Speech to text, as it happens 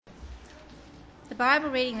The Bible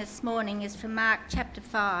reading this morning is from Mark chapter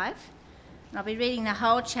 5, and I'll be reading the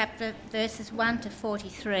whole chapter, verses 1 to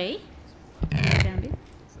 43.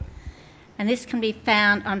 And this can be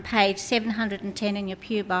found on page 710 in your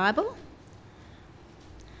Pew Bible.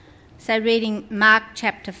 So reading Mark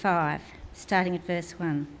chapter 5, starting at verse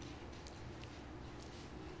 1.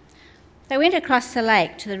 They went across the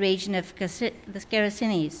lake to the region of the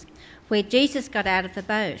Gerasenes, where Jesus got out of the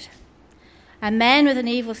boat. A man with an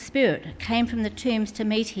evil spirit came from the tombs to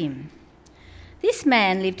meet him. This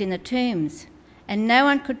man lived in the tombs, and no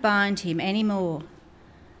one could bind him any more,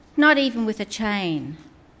 not even with a chain,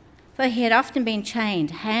 for he had often been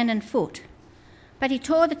chained hand and foot. But he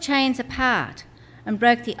tore the chains apart and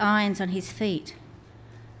broke the irons on his feet.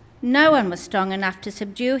 No one was strong enough to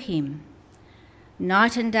subdue him.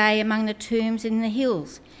 Night and day among the tombs in the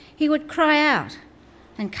hills, he would cry out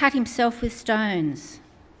and cut himself with stones.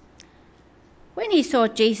 When he saw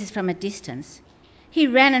Jesus from a distance, he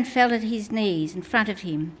ran and fell at his knees in front of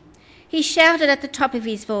him. He shouted at the top of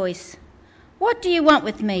his voice, "What do you want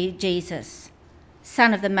with me, Jesus,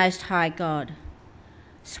 Son of the Most High God?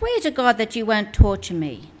 Swear to God that you won't torture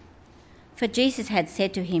me." For Jesus had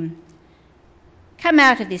said to him, "Come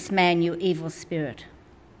out of this man, you evil spirit."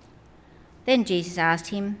 Then Jesus asked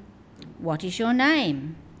him, "What is your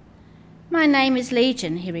name?" "My name is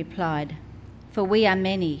Legion," he replied, "for we are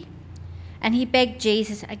many." And he begged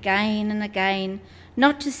Jesus again and again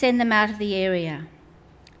not to send them out of the area.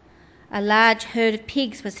 A large herd of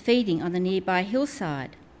pigs was feeding on the nearby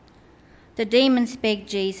hillside. The demons begged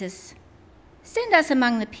Jesus, "Send us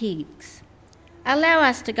among the pigs. Allow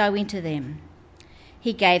us to go into them."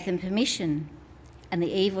 He gave them permission, and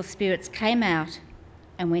the evil spirits came out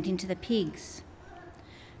and went into the pigs.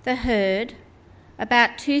 The herd,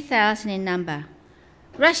 about 2,000 in number,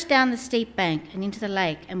 rushed down the steep bank and into the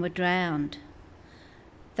lake and were drowned.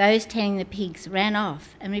 Those tending the pigs ran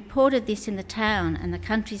off and reported this in the town and the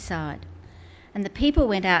countryside, and the people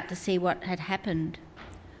went out to see what had happened.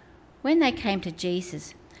 When they came to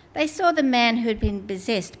Jesus, they saw the man who had been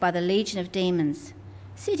possessed by the legion of demons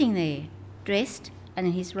sitting there, dressed and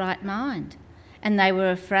in his right mind, and they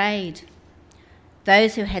were afraid.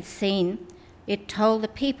 Those who had seen it told the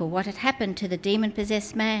people what had happened to the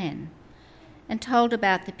demon-possessed man, and told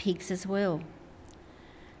about the pigs as well.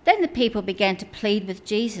 Then the people began to plead with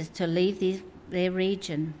Jesus to leave their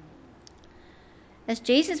region. As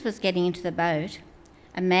Jesus was getting into the boat,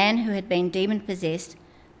 a man who had been demon-possessed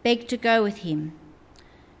begged to go with him.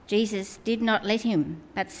 Jesus did not let him,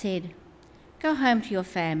 but said, "Go home to your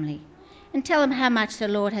family and tell them how much the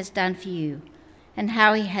Lord has done for you and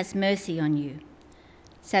how he has mercy on you."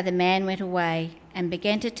 So the man went away and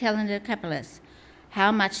began to tell in Decapolis how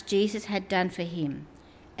much Jesus had done for him,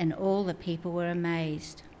 and all the people were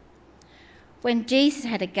amazed. When Jesus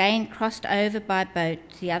had again crossed over by boat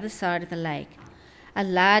to the other side of the lake, a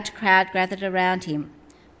large crowd gathered around him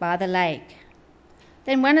by the lake.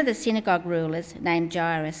 Then one of the synagogue rulers, named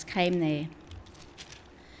Jairus, came there.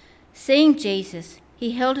 Seeing Jesus,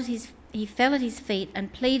 he fell at his feet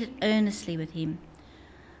and pleaded earnestly with him,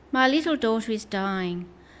 "My little daughter is dying.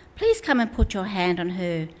 Please come and put your hand on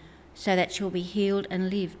her, so that she will be healed and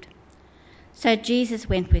lived." So Jesus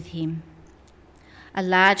went with him. A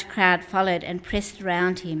large crowd followed and pressed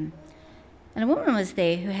around him, and a woman was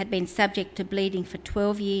there who had been subject to bleeding for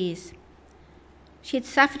 12 years. She had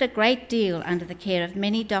suffered a great deal under the care of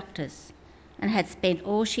many doctors and had spent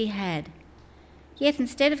all she had. Yet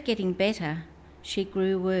instead of getting better, she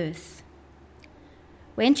grew worse.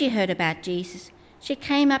 When she heard about Jesus, she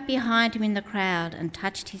came up behind him in the crowd and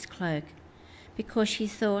touched his cloak, because she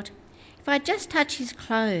thought, "If I just touch his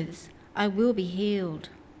clothes, I will be healed."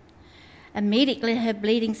 Immediately her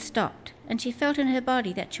bleeding stopped, and she felt in her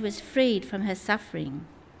body that she was freed from her suffering.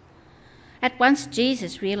 At once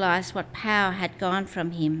Jesus realized what power had gone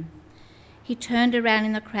from him. He turned around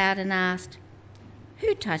in the crowd and asked,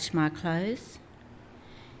 "Who touched my clothes?"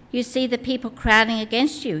 "You see the people crowding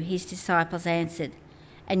against you," his disciples answered,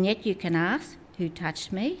 "and yet you can ask, 'Who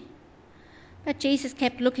touched me?'" But Jesus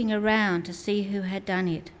kept looking around to see who had done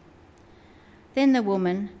it. Then the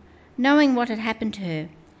woman, knowing what had happened to her,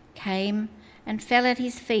 came and fell at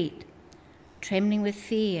his feet, trembling with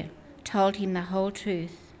fear, told him the whole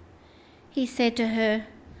truth. He said to her,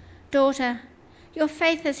 "Daughter, your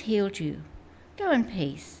faith has healed you. Go in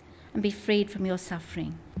peace and be freed from your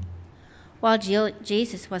suffering." While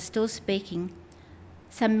Jesus was still speaking,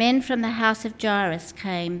 some men from the house of Jairus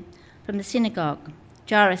came from the synagogue,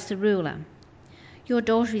 Jairus the ruler. "Your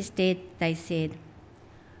daughter is dead," they said.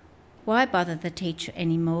 Why bother the teacher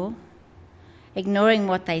any more? Ignoring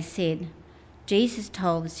what they said, Jesus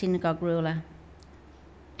told the synagogue ruler,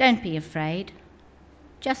 "Don't be afraid.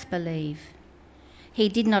 Just believe." He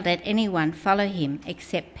did not let anyone follow him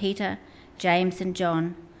except Peter, James and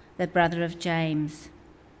John, the brother of James.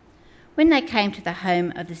 When they came to the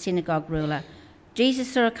home of the synagogue ruler,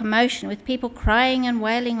 Jesus saw a commotion with people crying and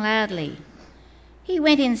wailing loudly. He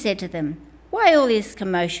went in and said to them, "Why all this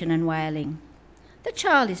commotion and wailing? The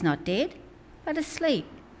child is not dead, but asleep."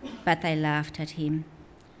 But they laughed at him.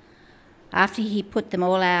 After he put them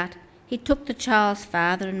all out, he took the child's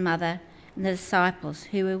father and mother and the disciples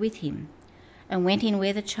who were with him, and went in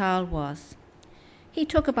where the child was. He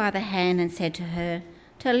took her by the hand and said to her,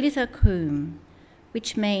 "Talitha koum,"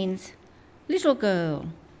 which means, "Little girl,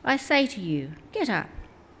 I say to you, get up."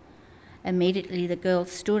 Immediately the girl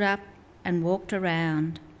stood up and walked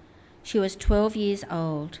around. She was 12 years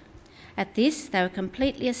old. At this they were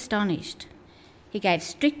completely astonished. He gave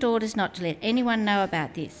strict orders not to let anyone know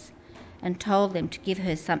about this, and told them to give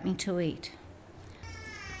her something to eat.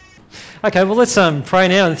 Okay, well let's pray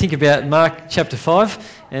now and think about Mark chapter 5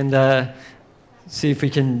 and see if we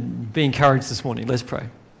can be encouraged this morning. Let's pray.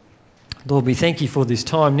 Lord, we thank you for this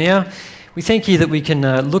time now. We thank you that we can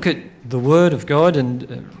look at the Word of God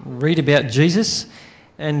and read about Jesus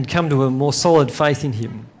and come to a more solid faith in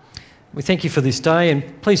him. We thank you for this day,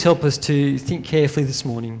 and please help us to think carefully this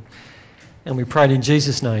morning. And we pray it in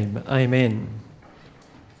Jesus' name. Amen.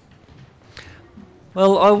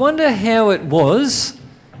 Well, I wonder how it was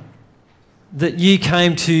that you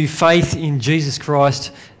came to faith in Jesus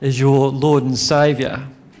Christ as your Lord and Saviour. I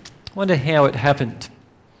wonder how it happened.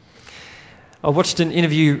 I watched an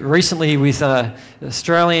interview recently with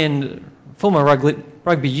Australian former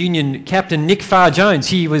rugby union captain Nick Farr-Jones.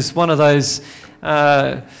 He was one of those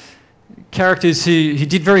characters who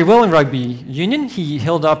did very well in rugby union. He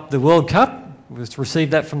held up the World Cup,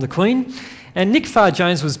 received that from the Queen. And Nick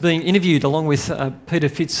Farr-Jones was being interviewed along with Peter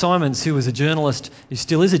Fitzsimons, who was a journalist, who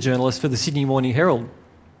still is a journalist for the Sydney Morning Herald.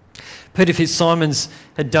 Peter Fitzsimons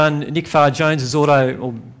had done Nick Farr-Jones'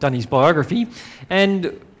 done his biography,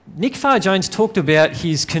 and Nick Farr-Jones talked about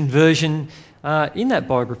his conversion in that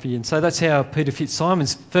biography, and so that's how Peter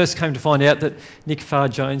Fitzsimons first came to find out that Nick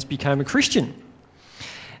Farr-Jones became a Christian.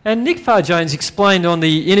 And Nick Farr-Jones explained on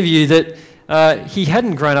the interview that he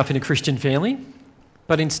hadn't grown up in a Christian family,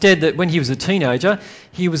 but instead that when he was a teenager,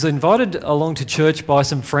 he was invited along to church by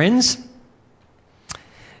some friends.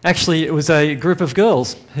 Actually, it was a group of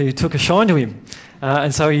girls who took a shine to him,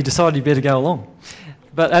 and so he decided he better go along.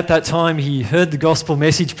 But at that time, he heard the gospel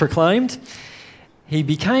message proclaimed. He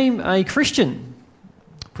became a Christian,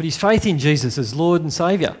 put his faith in Jesus as Lord and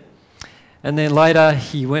Saviour. And then later,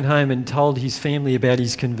 he went home and told his family about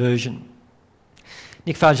his conversion.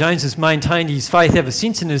 Nick Farr-Jones has maintained his faith ever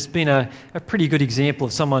since and has been a pretty good example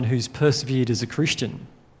of someone who's persevered as a Christian.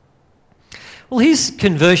 Well, his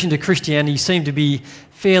conversion to Christianity seemed to be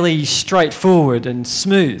fairly straightforward and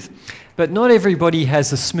smooth. But not everybody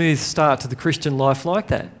has a smooth start to the Christian life like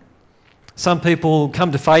that. Some people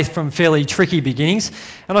come to faith from fairly tricky beginnings,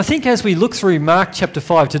 and I think as we look through Mark chapter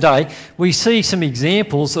 5 today, we see some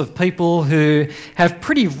examples of people who have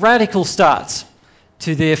pretty radical starts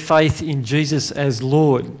to their faith in Jesus as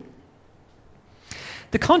Lord.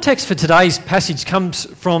 The context for today's passage comes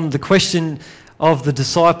from the question of the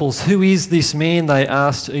disciples, "Who is this man?" they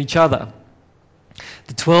asked each other.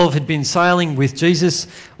 The 12 had been sailing with Jesus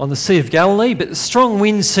on the Sea of Galilee, but strong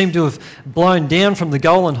winds seemed to have blown down from the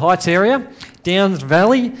Golan Heights area, down the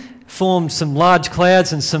valley, formed some large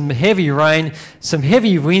clouds and some heavy rain, some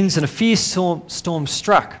heavy winds, and a fierce storm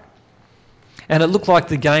struck. And it looked like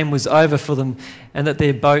the game was over for them and that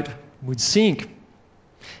their boat would sink.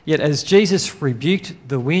 Yet as Jesus rebuked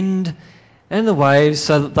the wind and the waves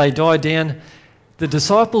so that they died down, the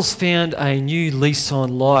disciples found a new lease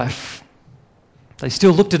on life. They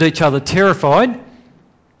still looked at each other terrified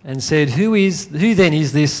and said, Who then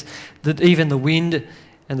is this that even the wind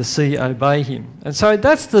and the sea obey him? And so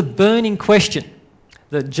that's the burning question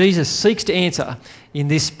that Jesus seeks to answer in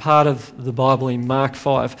this part of the Bible in Mark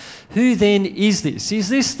 5. Who then is this? Is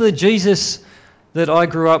this the Jesus that I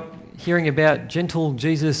grew up hearing about, gentle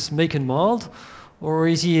Jesus, meek and mild? Or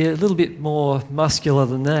is he a little bit more muscular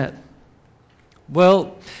than that?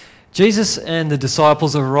 Well, Jesus and the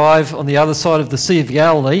disciples arrive on the other side of the Sea of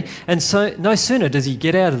Galilee, and so no sooner does he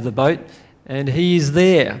get out of the boat and he is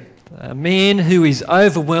there, a man who is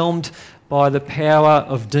overwhelmed by the power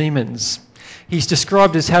of demons. He's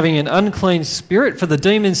described as having an unclean spirit, for the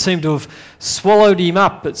demons seem to have swallowed him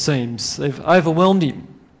up, it seems. They've overwhelmed him.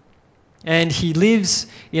 And he lives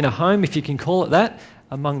in a home, if you can call it that,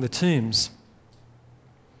 among the tombs.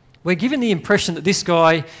 We're given the impression that this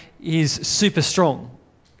guy is super strong.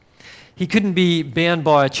 He couldn't be bound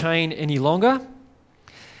by a chain any longer.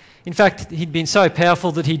 In fact, he'd been so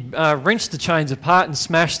powerful that he'd wrenched the chains apart and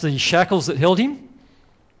smashed the shackles that held him.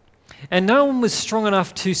 And no one was strong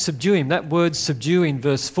enough to subdue him. That word subdue in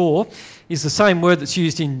verse 4 is the same word that's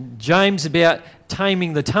used in James about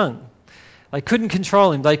taming the tongue. They couldn't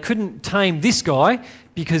control him. They couldn't tame this guy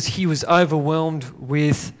because he was overwhelmed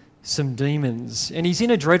with some demons. And he's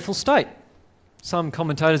in a dreadful state. Some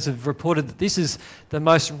commentators have reported that this is the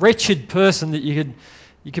most wretched person that you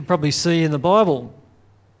could probably see in the Bible.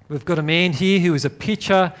 We've got a man here who is a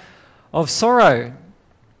picture of sorrow.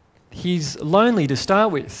 He's lonely to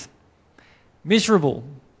start with, miserable.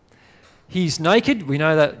 He's naked. We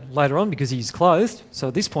know that later on because he's clothed. So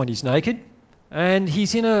at this point he's naked. And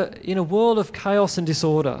he's in a world of chaos and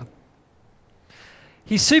disorder.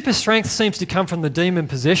 His super strength seems to come from the demon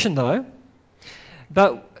possession though.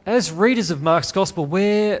 But as readers of Mark's Gospel,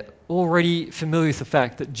 we're already familiar with the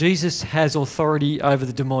fact that Jesus has authority over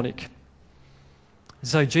the demonic.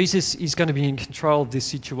 So Jesus is going to be in control of this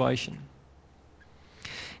situation.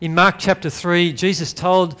 In Mark chapter 3, Jesus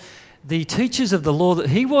told the teachers of the law that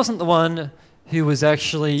he wasn't the one who was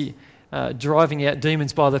actually driving out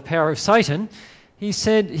demons by the power of Satan. He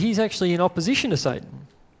said he's actually in opposition to Satan.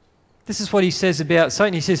 This is what he says about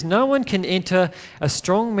Satan. He says, "No one can enter a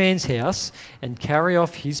strong man's house and carry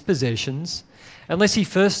off his possessions unless he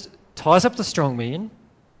first ties up the strong man,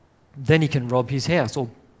 then he can rob his house or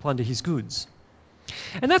plunder his goods."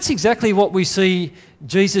 And that's exactly what we see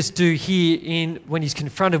Jesus do here when he's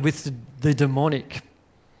confronted with the demonic.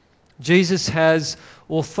 Jesus has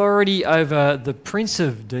authority over the prince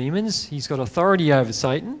of demons. He's got authority over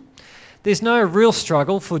Satan. There's no real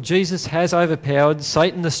struggle, for Jesus has overpowered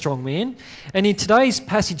Satan, the strong man. And in today's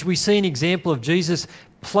passage, we see an example of Jesus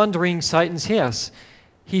plundering Satan's house.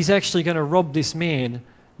 He's actually going to rob this man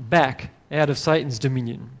back out of Satan's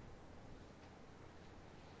dominion.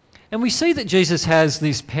 And we see that Jesus has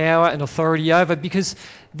this power and authority over because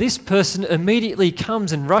this person immediately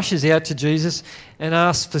comes and rushes out to Jesus and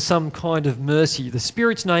asks for some kind of mercy. The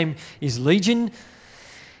spirit's name is Legion.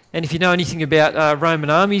 And if you know anything about Roman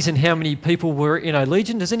armies and how many people were in a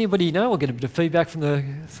legion, does anybody know? We'll get a bit of feedback from the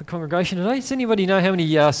congregation today. Does anybody know how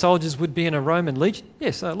many soldiers would be in a Roman legion?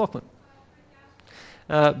 Yes, Lachlan.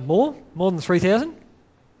 More than 3,000?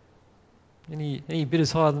 Any bit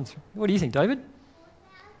as higher than... What do you think, David?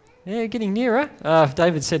 Yeah, getting nearer.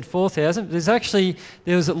 David said 4,000.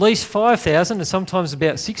 There was at least 5,000 and sometimes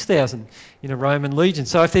about 6,000 in a Roman legion.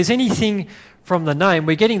 So if there's anything from the name,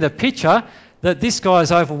 we're getting the picture that this guy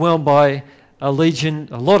is overwhelmed by a legion,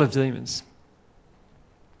 a lot of demons.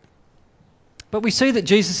 But we see that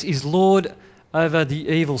Jesus is Lord over the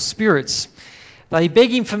evil spirits. They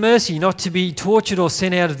beg him for mercy, not to be tortured or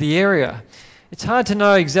sent out of the area. It's hard to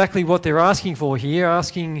know exactly what they're asking for here,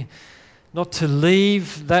 asking not to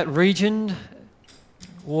leave that region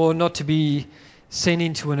or not to be sent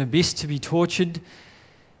into an abyss to be tortured.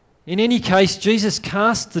 In any case, Jesus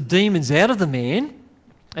casts the demons out of the man,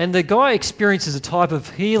 and the guy experiences a type of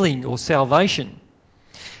healing or salvation.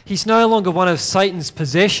 He's no longer one of Satan's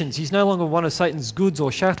possessions. He's no longer one of Satan's goods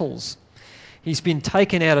or chattels. He's been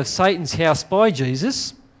taken out of Satan's house by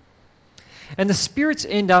Jesus. And the spirits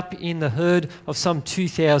end up in the herd of some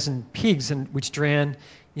 2,000 pigs which drown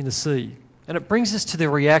in the sea. And it brings us to the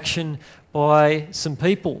reaction by some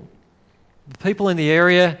people. The people in the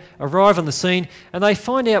area arrive on the scene and they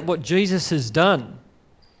find out what Jesus has done.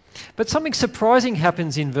 But something surprising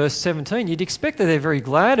happens in verse 17. You'd expect that they're very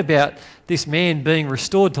glad about this man being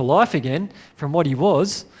restored to life again from what he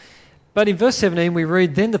was. But in verse 17 we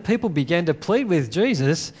read, "Then the people began to plead with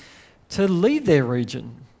Jesus to leave their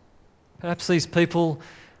region." Perhaps these people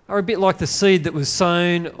are a bit like the seed that was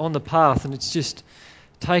sown on the path and it's just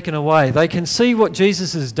taken away. They can see what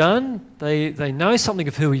Jesus has done. They know something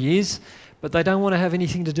of who he is, but they don't want to have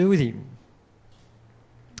anything to do with him.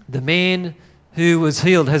 The man who was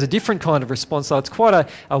healed has a different kind of response, though. It's quite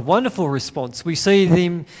a wonderful response. We see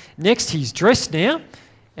him next. He's dressed now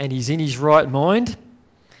and he's in his right mind,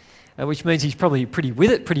 which means he's probably pretty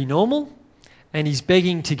with it, pretty normal, and he's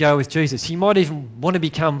begging to go with Jesus. He might even want to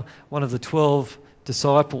become one of the 12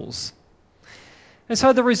 disciples. And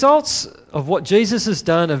so the results of what Jesus has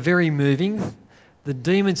done are very moving. The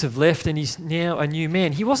demons have left and he's now a new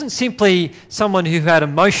man. He wasn't simply someone who had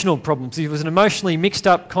emotional problems. He was an emotionally mixed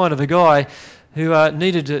up kind of a guy who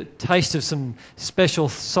needed a taste of some special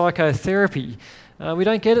psychotherapy. We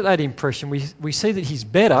don't get that impression. We see that he's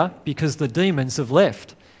better because the demons have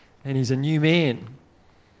left and he's a new man.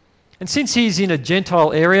 And since he's in a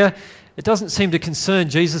Gentile area, it doesn't seem to concern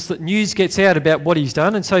Jesus that news gets out about what he's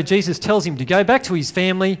done. And so Jesus tells him to go back to his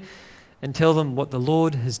family and tell them what the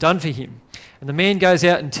Lord has done for him. And the man goes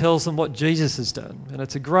out and tells them what Jesus has done. And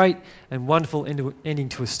it's a great and wonderful ending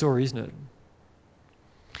to a story, isn't it?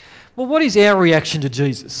 Well, what is our reaction to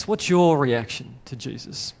Jesus? What's your reaction to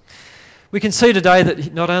Jesus? We can see today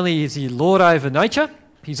that not only is he Lord over nature,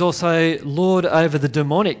 he's also Lord over the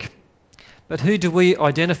demonic. But who do we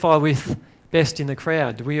identify with best in the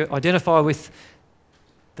crowd? Do we identify with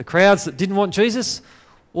the crowds that didn't want Jesus,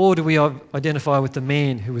 or do we identify with the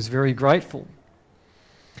man who was very grateful?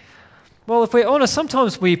 Well, if we're honest,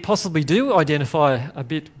 sometimes we possibly do identify a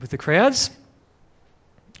bit with the crowds.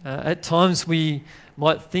 At times we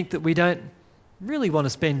might think that we don't really want to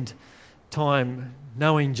spend time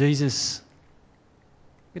knowing Jesus.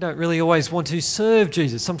 We don't really always want to serve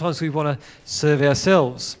Jesus. Sometimes we want to serve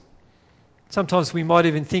ourselves. Sometimes we might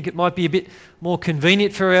even think it might be a bit more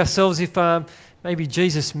convenient for ourselves if maybe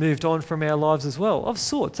Jesus moved on from our lives as well. Of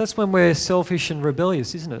sorts. That's when we're selfish and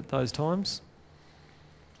rebellious, isn't it, those times?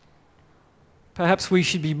 Perhaps we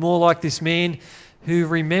should be more like this man who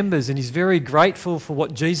remembers and is very grateful for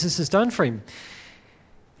what Jesus has done for him.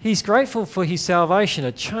 He's grateful for his salvation.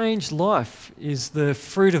 A changed life is the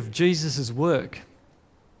fruit of Jesus' work.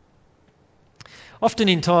 Often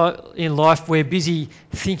in life we're busy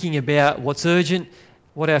thinking about what's urgent,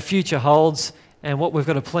 what our future holds, and what we've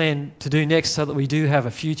got to plan to do next so that we do have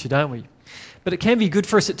a future, don't we? But it can be good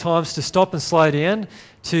for us at times to stop and slow down,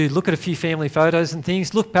 to look at a few family photos and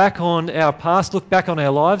things, look back on our past, look back on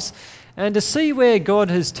our lives, and to see where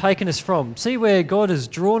God has taken us from, see where God has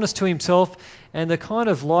drawn us to himself and the kind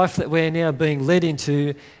of life that we're now being led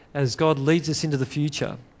into as God leads us into the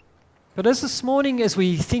future. But as this morning, as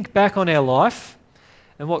we think back on our life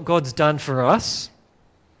and what God's done for us,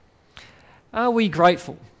 are we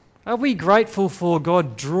grateful? Are we grateful for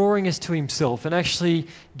God drawing us to himself and actually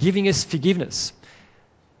giving us forgiveness?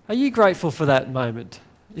 Are you grateful for that moment?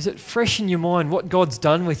 Is it fresh in your mind what God's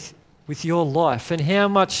done with your life and how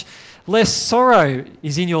much less sorrow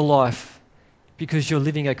is in your life because you're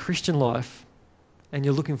living a Christian life and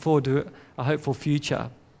you're looking forward to a hopeful future?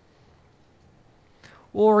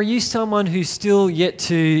 Or are you someone who's still yet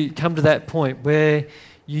to come to that point where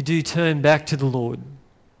you do turn back to the Lord,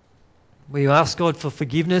 where you ask God for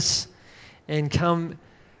forgiveness and come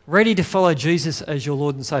ready to follow Jesus as your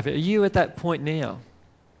Lord and Saviour? Are you at that point now?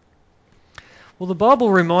 Well, the Bible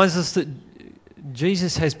reminds us that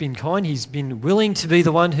Jesus has been kind. He's been willing to be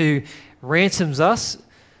the one who ransoms us.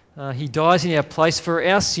 He dies in our place for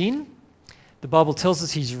our sin. The Bible tells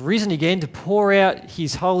us he's risen again to pour out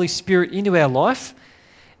his Holy Spirit into our life,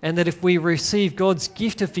 and that if we receive God's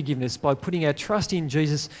gift of forgiveness by putting our trust in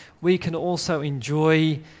Jesus, we can also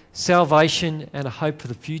enjoy salvation and a hope for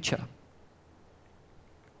the future.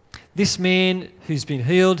 This man who's been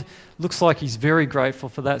healed looks like he's very grateful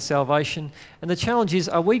for that salvation. And the challenge is,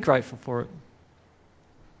 are we grateful for it?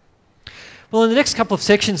 Well, in the next couple of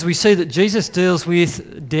sections, we see that Jesus deals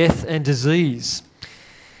with death and disease.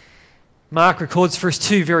 Mark records for us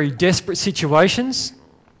two very desperate situations.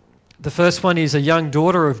 The first one is a young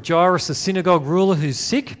daughter of Jairus, the synagogue ruler, who's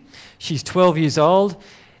sick. She's 12 years old.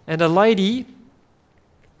 And a lady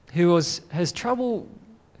who has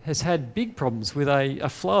had big problems with a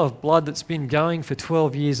flow of blood that's been going for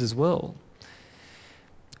 12 years as well.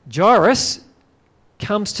 Jairus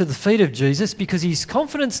comes to the feet of Jesus because he's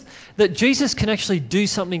confident that Jesus can actually do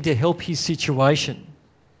something to help his situation.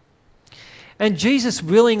 And Jesus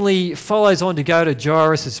willingly follows on to go to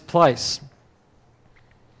Jairus' place.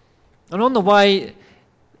 And on the way,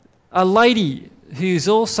 a lady who's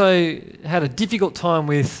also had a difficult time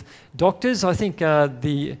with doctors, I think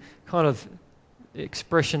the kind of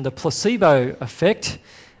expression, the placebo effect,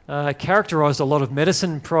 characterised a lot of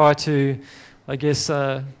medicine prior to, I guess,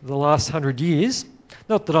 the last 100 years.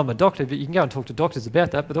 Not that I'm a doctor, but you can go and talk to doctors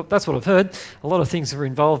about that, but that's what I've heard. A lot of things are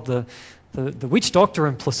involved, the witch doctor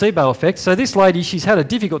and placebo effect. So this lady, she's had a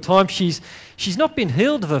difficult time. She's not been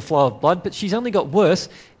healed of her flow of blood, but she's only got worse,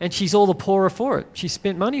 and she's all the poorer for it. She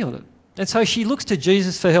spent money on it. And so she looks to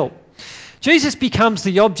Jesus for help. Jesus becomes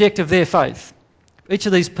the object of their faith, each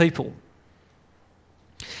of these people.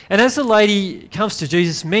 And as the lady comes to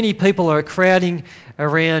Jesus, many people are crowding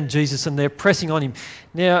around Jesus and they're pressing on him.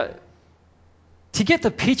 Now, to get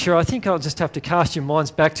the picture, I think I'll just have to cast your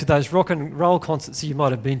minds back to those rock and roll concerts you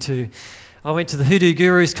might have been to. I went to the Hoodoo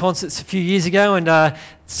Gurus concerts a few years ago, and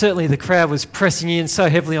certainly the crowd was pressing in so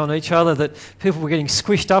heavily on each other that people were getting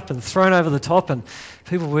squished up and thrown over the top, and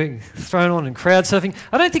people were thrown on and crowd surfing.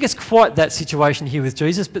 I don't think it's quite that situation here with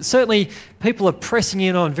Jesus, but certainly people are pressing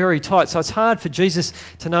in on very tight, so it's hard for Jesus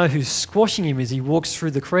to know who's squashing him as he walks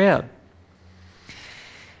through the crowd.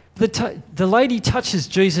 The lady touches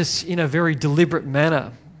Jesus in a very deliberate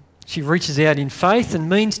manner. She reaches out in faith and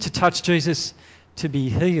means to touch Jesus to be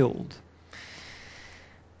healed.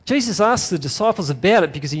 Jesus asks the disciples about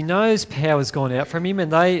it because he knows power's gone out from him,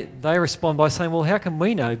 and they respond by saying, well, how can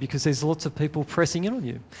we know? Because there's lots of people pressing in on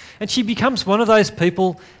you. And she becomes one of those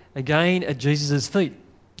people again at Jesus' feet,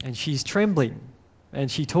 and she's trembling, and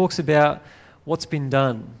she talks about what's been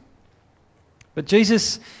done. But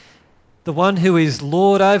Jesus, the one who is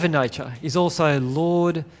Lord over nature, is also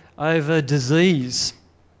Lord over disease.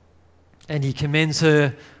 And he commends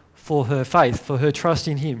her for her faith, for her trust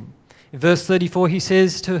in him. In verse 34, he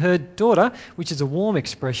says to her daughter, which is a warm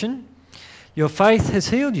expression, your faith has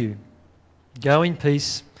healed you. Go in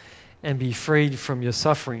peace and be freed from your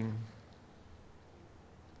suffering.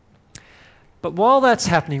 But while that's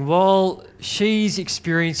happening, while she's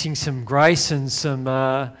experiencing some grace and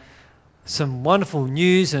some wonderful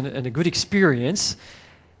news and a good experience,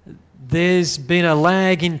 there's been a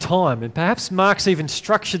lag in time. And perhaps Mark's even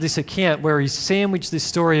structured this account where he's sandwiched this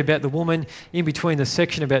story about the woman in between the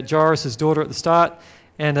section about Jairus' daughter at the start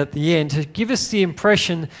and at the end to give us the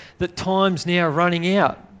impression that time's now running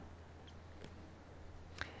out.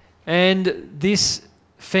 And this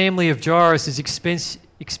family of Jairus is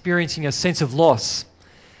experiencing a sense of loss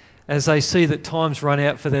as they see that time's run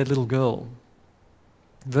out for their little girl.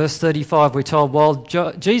 Verse 35, we're told, while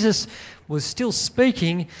Jesus was still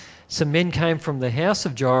speaking, some men came from the house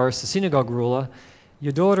of Jairus, the synagogue ruler.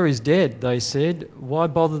 Your daughter is dead, they said. Why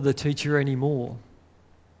bother the teacher anymore?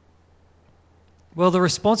 Well, the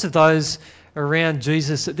response of those around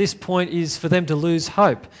Jesus at this point is for them to lose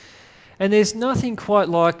hope. And there's nothing quite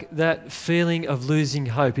like that feeling of losing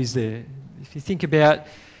hope, is there? If you think about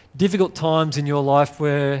difficult times in your life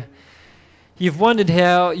where you've wondered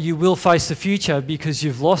how you will face the future because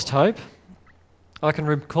you've lost hope. I can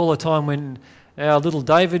recall a time when our little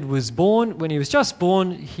David was born. When he was just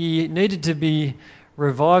born, he needed to be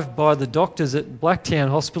revived by the doctors at Blacktown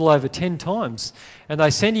Hospital over 10 times. And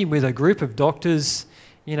they sent him with a group of doctors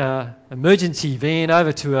in an emergency van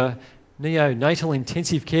over to a neonatal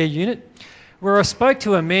intensive care unit, where I spoke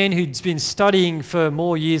to a man who'd been studying for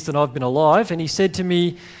more years than I've been alive, and he said to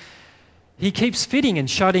me, he keeps fitting and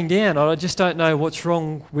shutting down. I just don't know what's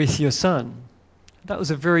wrong with your son. That was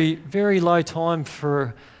a very, very low time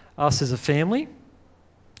for us as a family.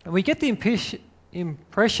 And we get the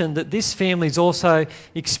impression that this family is also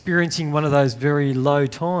experiencing one of those very low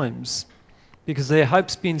times because their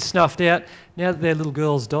hope's been snuffed out now that their little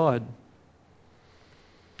girl's died.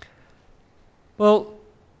 Well,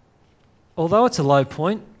 although it's a low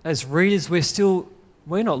point, as readers,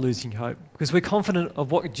 we're not losing hope because we're confident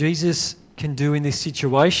of what Jesus can do in this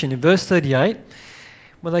situation. In verse 38,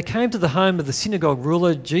 when they came to the home of the synagogue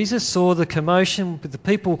ruler, Jesus saw the commotion with the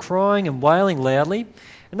people crying and wailing loudly.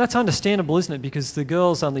 And that's understandable, isn't it? Because the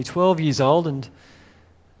girl's only 12 years old and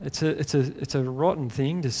it's a rotten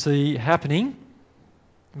thing to see happening.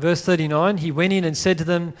 Verse 39, he went in and said to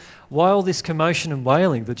them, why all this commotion and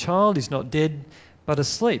wailing? The child is not dead but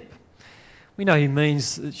asleep. We know he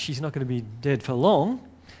means that she's not going to be dead for long.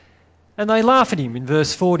 And they laugh at him in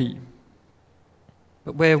verse 40.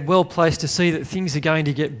 But we're well placed to see that things are going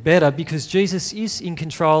to get better because Jesus is in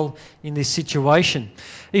control in this situation.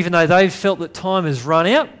 Even though they've felt that time has run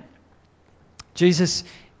out, Jesus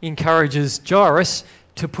encourages Jairus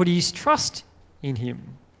to put his trust in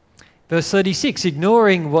him. Verse 36,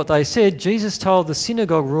 ignoring what they said, Jesus told the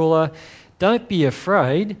synagogue ruler, don't be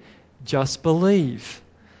afraid, just believe.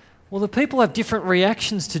 Well, the people have different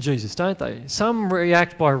reactions to Jesus, don't they? Some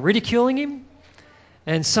react by ridiculing him,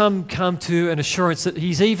 and some come to an assurance that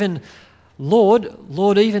he's even Lord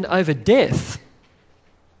even over death.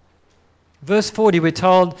 Verse 40, we're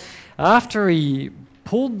told, after he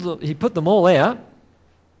put them all out,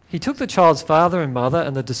 he took the child's father and mother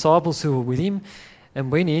and the disciples who were with him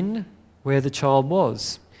and went in where the child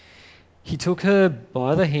was. He took her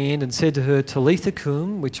by the hand and said to her, Talitha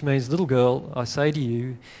cum, which means, little girl, I say to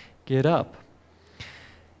you, get up.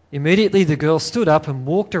 Immediately the girl stood up and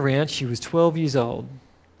walked around. She was 12 years old.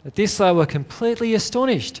 At this they were completely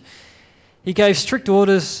astonished. He gave strict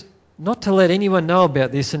orders not to let anyone know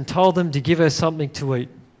about this and told them to give her something to eat.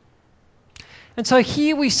 And so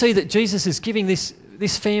here we see that Jesus is giving this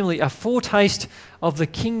family a foretaste of the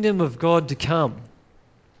kingdom of God to come.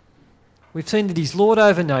 We've seen that he's Lord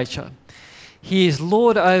over nature. He is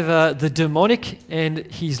Lord over the demonic, and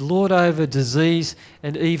he's Lord over disease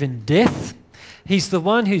and even death. He's the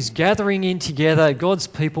one who's gathering in together God's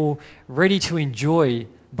people ready to enjoy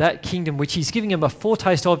that kingdom, which he's giving them a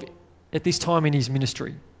foretaste of at this time in his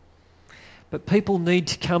ministry. But people need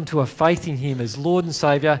to come to a faith in him as Lord and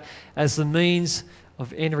Saviour, as the means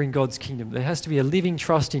of entering God's kingdom. There has to be a living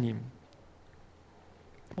trust in him.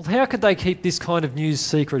 Well, how could they keep this kind of news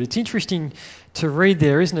secret? It's interesting to read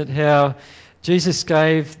there, isn't it, how Jesus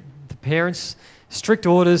gave the parents strict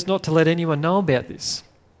orders not to let anyone know about this.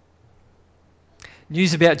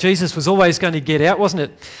 News about Jesus was always going to get out, wasn't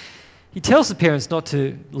it? He tells the parents not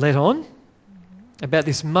to let on about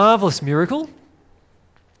this marvellous miracle.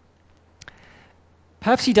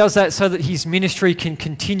 Perhaps he does that so that his ministry can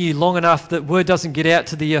continue long enough that word doesn't get out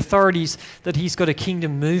to the authorities that he's got a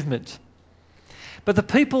kingdom movement. But the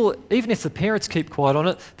people, even if the parents keep quiet on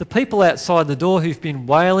it, the people outside the door who've been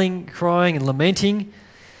wailing, crying and lamenting,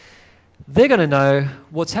 they're going to know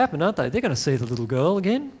what's happened, aren't they? They're going to see the little girl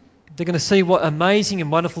again. They're going to see what amazing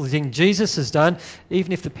and wonderful thing Jesus has done,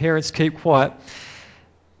 even if the parents keep quiet.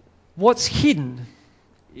 What's hidden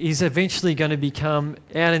is eventually going to become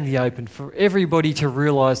out in the open for everybody to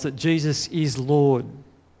realise that Jesus is Lord.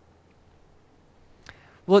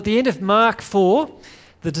 Well, at the end of Mark 4,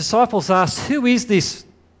 the disciples asked, "Who is this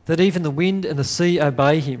that even the wind and the sea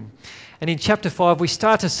obey him?" And in chapter 5, we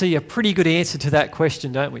start to see a pretty good answer to that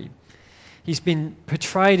question, don't we? He's been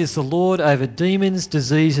portrayed as the Lord over demons,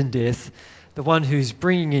 disease and death, the one who's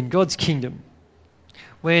bringing in God's kingdom.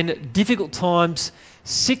 When difficult times,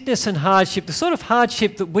 sickness and hardship, the sort of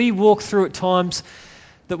hardship that we walk through at times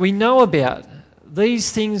that we know about,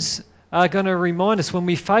 these things are going to remind us when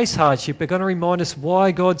we face hardship, they're going to remind us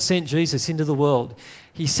why God sent Jesus into the world.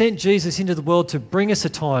 He sent Jesus into the world to bring us a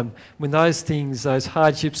time when those things, those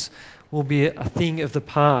hardships, will be a thing of the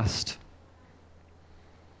past.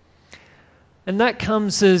 And that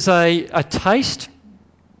comes as a taste.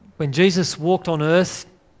 When Jesus walked on earth,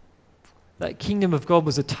 that kingdom of God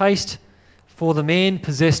was a taste for the man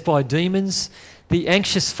possessed by demons, the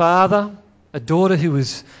anxious father, a daughter who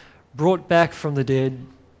was brought back from the dead,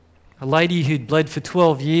 a lady who'd bled for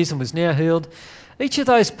 12 years and was now healed. Each of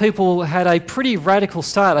those people had a pretty radical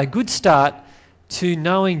start, a good start to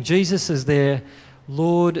knowing Jesus as their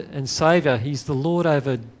Lord and Saviour. He's the Lord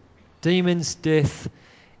over demons, death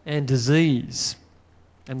and disease.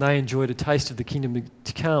 And they enjoyed a taste of the kingdom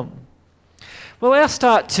to come. Well, our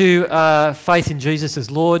start to faith in Jesus as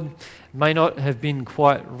Lord may not have been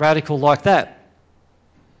quite radical like that.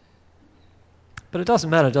 But it doesn't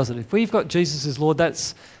matter, does it? If we've got Jesus as Lord,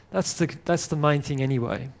 that's the main thing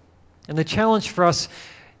anyway. And the challenge for us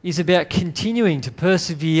is about continuing to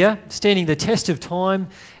persevere, standing the test of time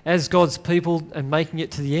as God's people and making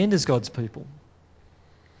it to the end as God's people.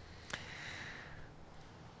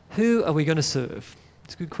 Who are we going to serve?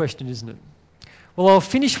 It's a good question, isn't it? Well, I'll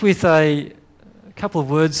finish with a couple of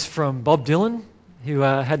words from Bob Dylan, who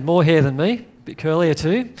had more hair than me, a bit curlier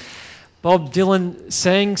too. Bob Dylan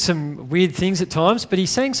sang some weird things at times, but he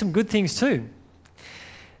sang some good things too.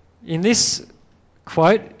 In this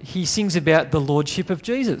quote, he sings about the lordship of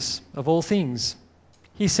Jesus, of all things.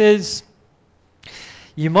 He says,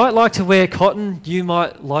 "You might like to wear cotton, you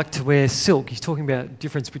might like to wear silk." He's talking about the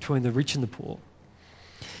difference between the rich and the poor.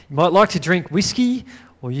 "You might like to drink whiskey,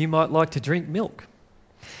 or you might like to drink milk.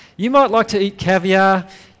 You might like to eat caviar,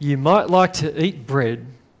 you might like to eat bread.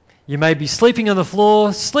 You may be sleeping on the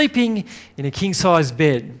floor, sleeping in a king-size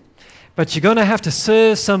bed. But you're going to have to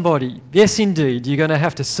serve somebody. Yes, indeed, you're going to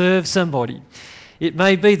have to serve somebody. It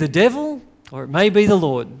may be the devil or it may be the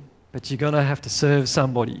Lord, but you're going to have to serve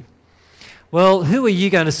somebody." Well, who are you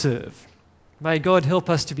going to serve? May God help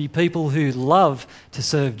us to be people who love to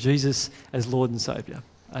serve Jesus as Lord and Saviour.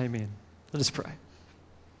 Amen. Let us pray.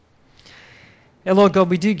 Our Lord God,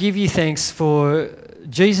 we do give you thanks for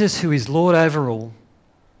Jesus who is Lord over all.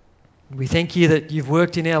 We thank you that you've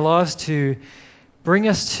worked in our lives to bring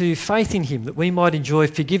us to faith in him, that we might enjoy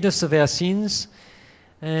forgiveness of our sins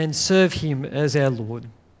and serve him as our Lord.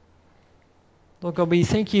 Lord God, we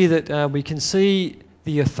thank you that we can see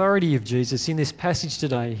the authority of Jesus in this passage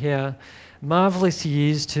today, how marvellous he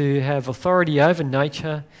is to have authority over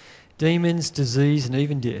nature, demons, disease and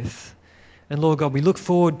even death. And Lord God, we look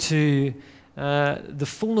forward to the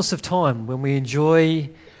fullness of time when we enjoy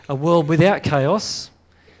a world without chaos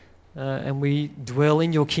and we dwell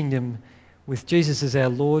in your kingdom with Jesus as our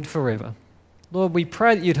Lord forever. Lord, we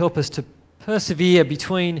pray that you'd help us to persevere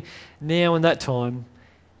between now and that time.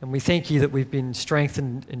 And we thank you that we've been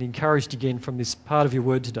strengthened and encouraged again from this part of your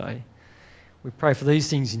word today. We pray for these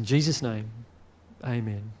things in Jesus' name.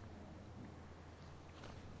 Amen.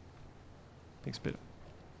 Thanks, Peter.